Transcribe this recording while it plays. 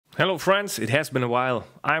Hello friends, it has been a while.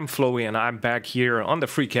 I'm Floey and I'm back here on the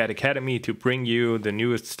FreeCAD Academy to bring you the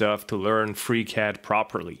newest stuff to learn FreeCAD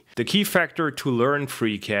properly. The key factor to learn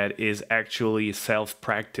FreeCAD is actually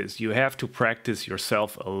self-practice. You have to practice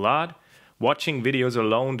yourself a lot. Watching videos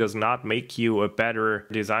alone does not make you a better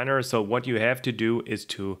designer, so what you have to do is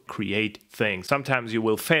to create things. Sometimes you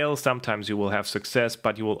will fail, sometimes you will have success,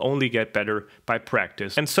 but you will only get better by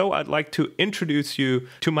practice. And so I'd like to introduce you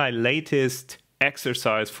to my latest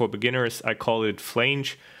exercise for beginners. I call it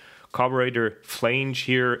FLANGE, carburetor flange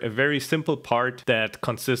here, a very simple part that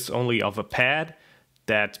consists only of a pad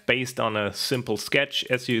that's based on a simple sketch.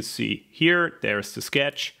 As you see here, there's the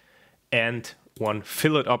sketch and one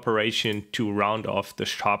fillet operation to round off the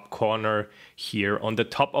sharp corner here on the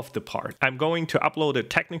top of the part. I'm going to upload a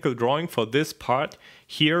technical drawing for this part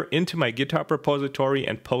here into my GitHub repository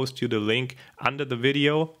and post you the link under the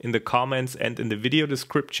video in the comments and in the video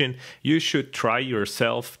description. You should try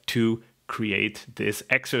yourself to create this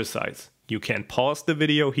exercise. You can pause the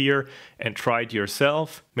video here and try it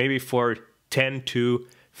yourself, maybe for 10 to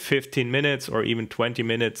 15 minutes or even 20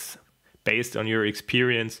 minutes based on your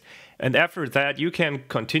experience. And after that, you can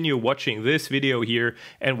continue watching this video here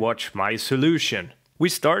and watch my solution. We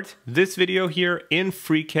start this video here in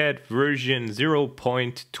FreeCAD version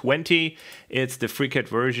 0.20. It's the FreeCAD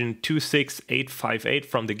version 26858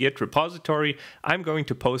 from the Git repository. I'm going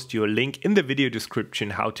to post you a link in the video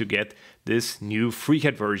description how to get this new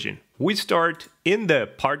FreeCAD version. We start in the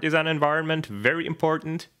part design environment, very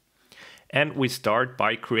important. And we start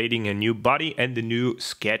by creating a new body and a new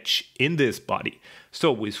sketch in this body.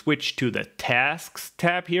 So we switch to the Tasks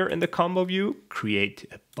tab here in the combo view, create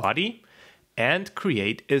a body, and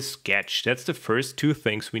create a sketch. That's the first two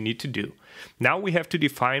things we need to do. Now we have to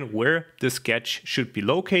define where the sketch should be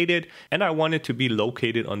located, and I want it to be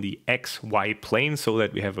located on the XY plane so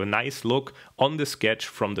that we have a nice look on the sketch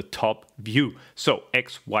from the top view. So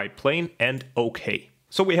XY plane and OK.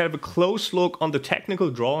 So we have a close look on the technical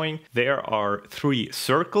drawing. There are 3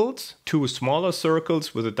 circles, 2 smaller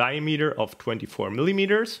circles with a diameter of 24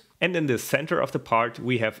 millimeters. And in the center of the part,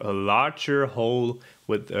 we have a larger hole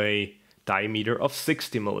with a diameter of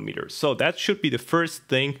 60 millimeters. So that should be the first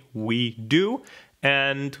thing we do.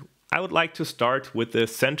 And I would like to start with the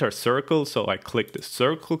center circle. So I click the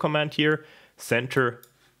circle command here, center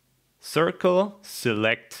circle,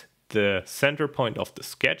 select the center point of the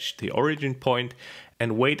sketch, the origin point,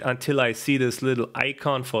 and wait until I see this little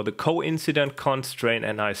icon for the coincident constraint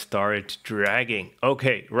and I start dragging.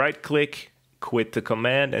 Okay, right click, quit the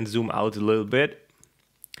command and zoom out a little bit.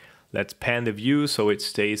 Let's pan the view so it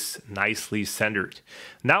stays nicely centered.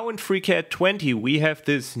 Now in FreeCAD 20 we have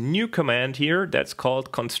this new command here that's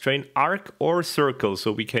called constrain arc or circle.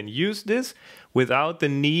 So we can use this without the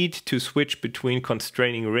need to switch between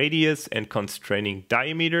constraining radius and constraining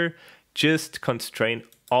diameter, just constrain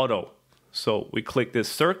auto. So we click this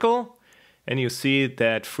circle and you see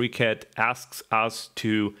that FreeCAD asks us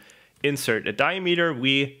to insert a diameter.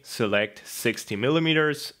 We select 60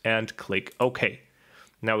 millimeters and click OK.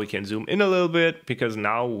 Now we can zoom in a little bit because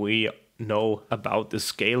now we know about the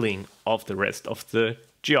scaling of the rest of the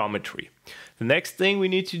geometry. The next thing we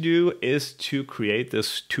need to do is to create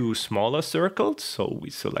these 2 smaller circles. So we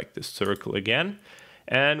select the circle again.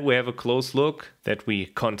 And we have a close look that we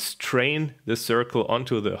constrain the circle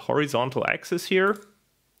onto the horizontal axis here.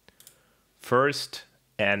 First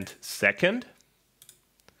and second.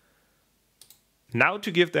 Now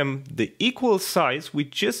to give them the equal size, we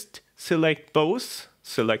just select both,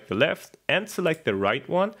 select the left and select the right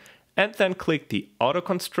one, and then click the auto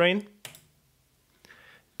constraint,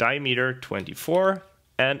 diameter 24,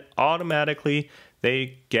 and automatically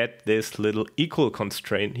they get this little equal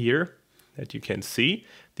constraint here. That you can see,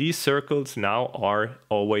 these circles now are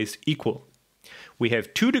always equal. We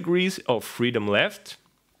have 2 degrees of freedom left,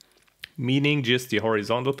 meaning just the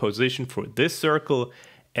horizontal position for this circle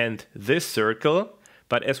and this circle.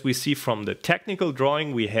 But as we see from the technical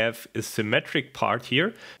drawing, we have a symmetric part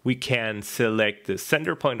here. We can select the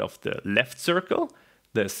center point of the left circle,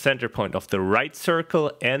 the center point of the right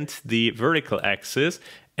circle, and the vertical axis,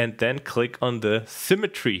 and then click on the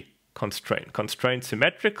symmetry constraint. Constraint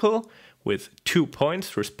symmetrical with 2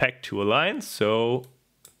 points respect to a line. So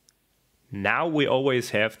now we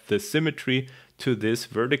always have the symmetry to this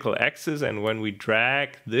vertical axis. And when we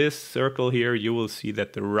drag this circle here, you will see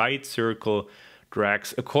that the right circle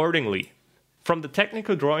drags accordingly. From the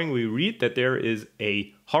technical drawing, we read that there is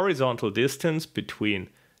a horizontal distance between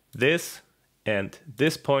this and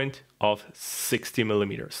this point of 60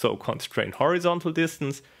 millimeters. So constraint horizontal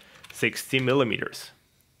distance, 60 millimeters.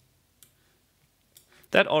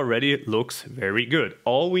 That already looks very good.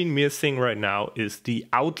 All we're missing right now is the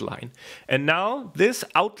outline. And now this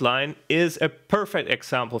outline is a perfect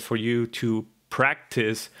example for you to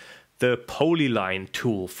practice the Polyline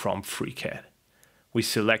tool from FreeCAD. We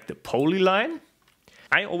select the Polyline.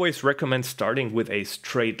 I always recommend starting with a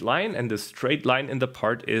straight line, and the straight line in the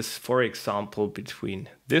part is, for example, between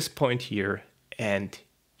this point here and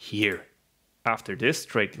here. After this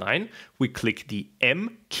straight line, we click the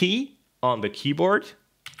M key on the keyboard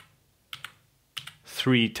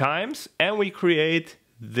 3 times, and we create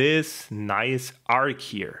this nice arc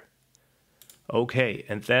here. Okay,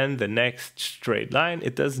 and then the next straight line,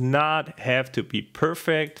 it does not have to be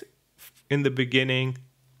perfect in the beginning.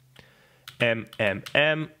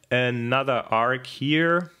 Another arc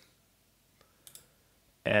here,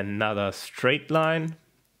 another straight line,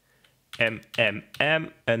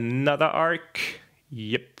 another arc,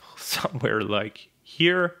 yep, somewhere like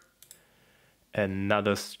here,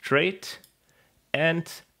 another straight, and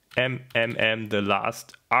the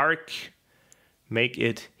last arc, make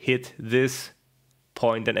it hit this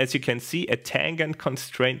point. And as you can see, a tangent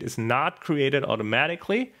constraint is not created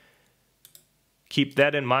automatically. Keep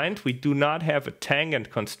that in mind. We do not have a tangent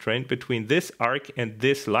constraint between this arc and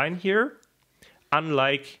this line here.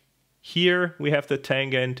 Unlike here, we have the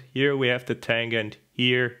tangent, here we have the tangent,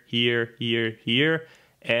 here, here, here, here,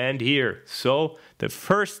 and here. So the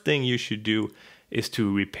first thing you should do is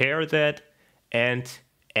to repair that and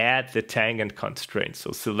add the tangent constraint.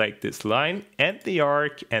 So select this line and the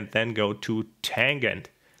arc and then go to tangent.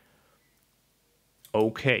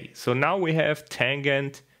 Okay, so now we have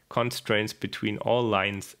tangent constraints between all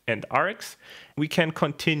lines and arcs. We can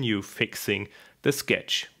continue fixing the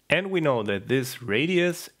sketch. And we know that this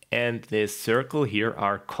radius and this circle here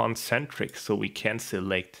are concentric. So we can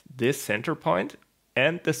select this center point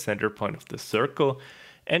and the center point of the circle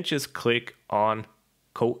and just click on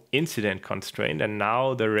coincident constraint, and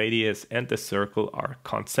now the radius and the circle are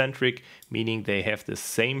concentric, meaning they have the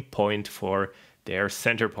same point for their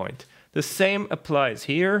center point. The same applies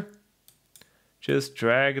here. Just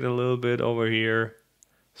drag it a little bit over here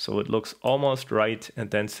so it looks almost right,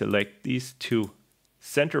 and then select these 2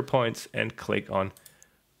 center points and click on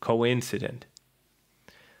coincident.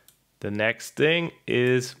 The next thing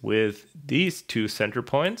is with these 2 center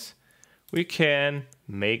points, we can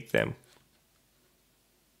make them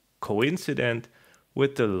coincident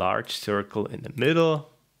with the large circle in the middle,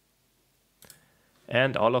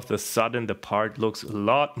 and all of a sudden the part looks a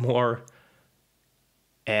lot more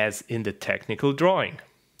as in the technical drawing.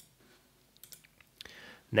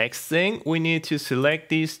 Next thing, we need to select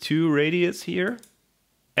these 2 radius here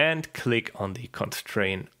and click on the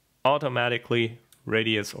constraint automatically,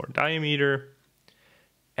 radius or diameter,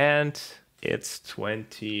 and it's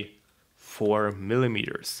 24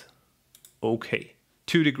 millimeters. Okay.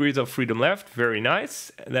 2 degrees of freedom left, very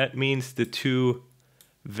nice. That means the 2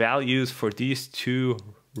 values for these 2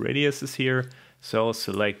 radiuses here. So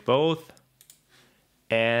select both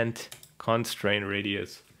and constraint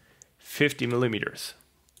radius 50 millimeters.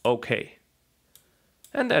 Okay.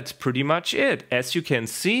 And that's pretty much it. As you can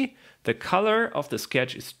see, the color of the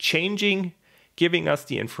sketch is changing, giving us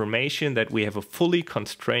the information that we have a fully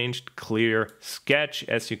constrained, clear sketch.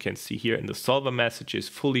 As you can see here in the solver message is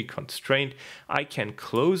fully constrained. I can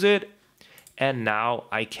close it, and now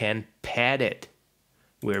I can pad it.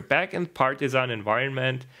 We're back in part design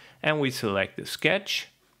environment, and we select the sketch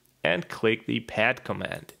and click the pad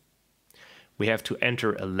command. We have to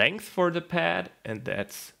enter a length for the pad, and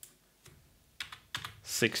that's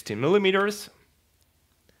 60 millimeters.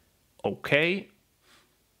 Okay.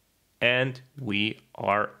 And we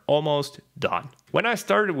are almost done. When I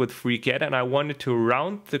started with FreeCAD and I wanted to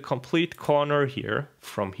round the complete corner here,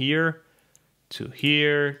 from here to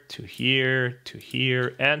here, to here, to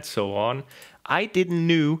here, and so on, I didn't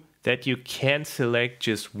know that you can select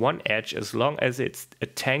just one edge as long as it's a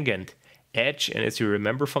tangent edge. And as you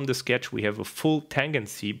remember from the sketch, we have a full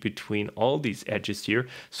tangency between all these edges here.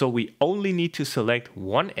 So we only need to select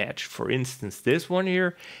one edge, for instance, this one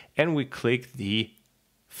here, and we click the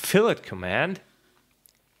fillet command.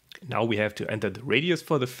 Now we have to enter the radius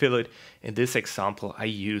for the fillet. In this example, I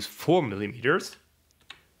use 4 millimeters.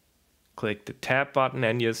 Click the tab button,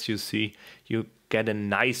 and yes, you see, you get a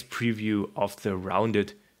nice preview of the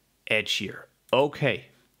rounded edge here. Okay.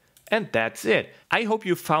 And that's it. I hope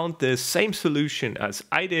you found the same solution as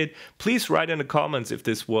I did. Please write in the comments if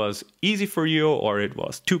this was easy for you or it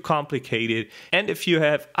was too complicated. And if you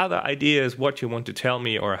have other ideas what you want to tell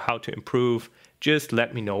me or how to improve, just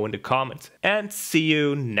let me know in the comments. And see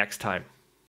you next time.